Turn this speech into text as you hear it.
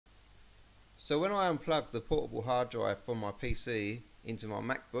So when I unplug the portable hard drive from my PC into my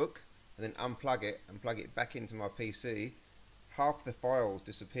MacBook and then unplug it and plug it back into my PC, half the files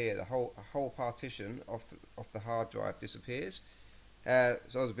disappear. The whole partition of the hard drive disappears. So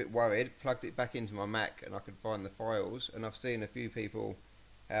I was a bit worried. Plugged it back into my Mac and I could find the files. And I've seen a few people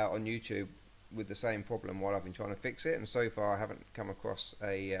on YouTube with the same problem while I've been trying to fix it. And so far I haven't come across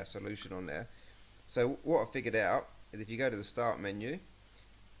a solution on there. So what I figured out is if you go to the Start menu,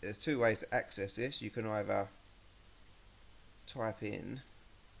 there's two ways to access this. You can either type in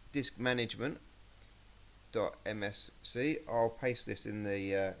disk management.msc. I'll paste this in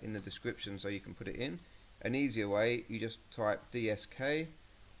the description so you can put it in. An easier way, you just type DSK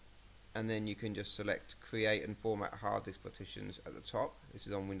and then you can just select create and format hard disk partitions at the top. This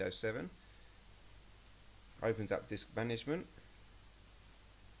is on Windows 7. Opens up disk management,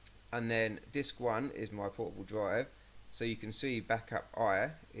 and then disk 1 is my portable drive. So you can see backup I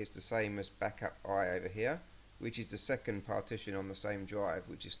is the same as backup I over here, which is the second partition on the same drive,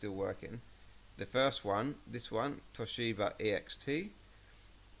 which is still working. The first one, this one, Toshiba EXT,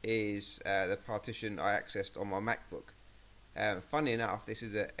 is the partition I accessed on my MacBook. Funny enough, this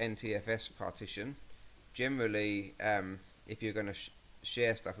is an NTFS partition. Generally, if you're going to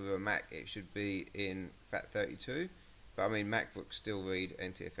share stuff with a Mac, it should be in FAT32, but I mean MacBooks still read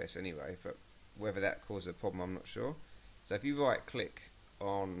NTFS anyway, but whether that causes a problem I'm not sure. So if you right click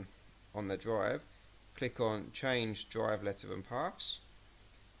on the drive, click on change drive letter and paths,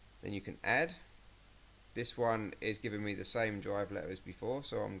 then you can add. This one is giving me the same drive letter as before,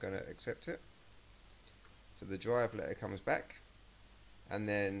 so I'm going to accept it. So the drive letter comes back, and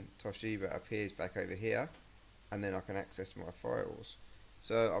then Toshiba appears back over here, and then I can access my files.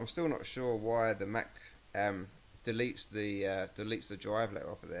 So I'm still not sure why the Mac deletes the drive letter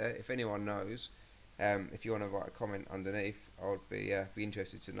off of there. If anyone knows, if you want to write a comment underneath, I would be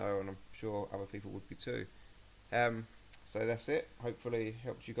interested to know, and I'm sure other people would be too. So that's it. Hopefully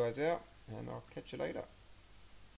helped you guys out, and I'll catch you later.